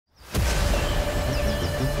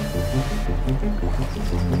Hey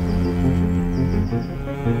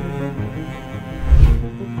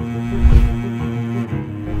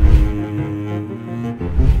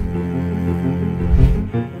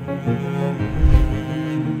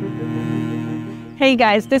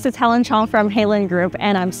guys, this is Helen Chong from Helen Group,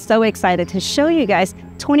 and I'm so excited to show you guys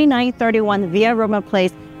 2931 Via Roma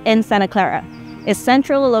Place in Santa Clara. It's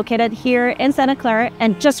centrally located here in Santa Clara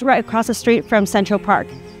and just right across the street from Central Park.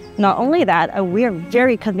 Not only that, we are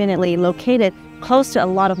very conveniently located close to a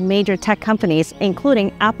lot of major tech companies,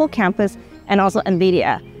 including Apple campus and also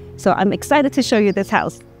NVIDIA. So I'm excited to show you this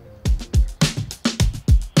house.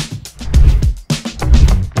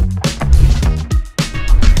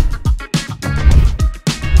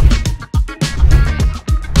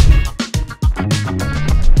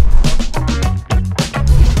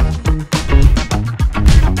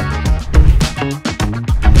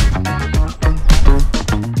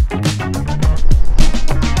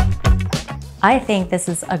 I think this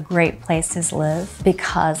is a great place to live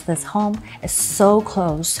because this home is so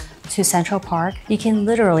close to Central Park. You can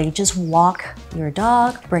literally just walk your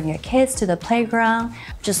dog, bring your kids to the playground,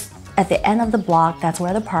 just at the end of the block, that's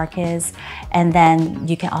where the park is. And then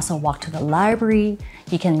you can also walk to the library.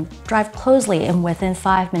 You can drive closely and within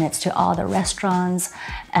 5 minutes to all the restaurants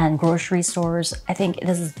and grocery stores. I think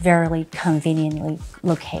this is very conveniently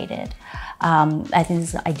located. I think this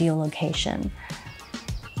is an ideal location.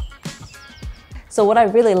 So what I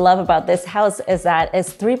really love about this house is that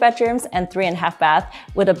it's 3 bedrooms and 3.5 baths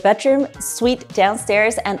with a bedroom suite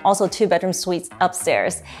downstairs and also 2 bedroom suites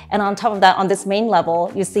upstairs. And on top of that, on this main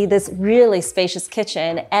level, you see this really spacious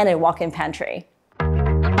kitchen and a walk-in pantry.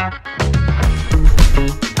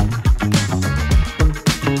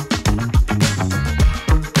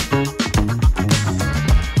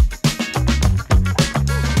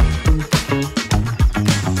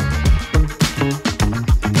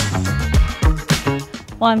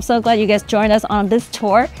 Well, I'm so glad you guys joined us on this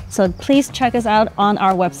tour. So please check us out on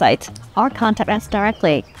our website or contact us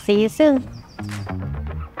directly. See you soon.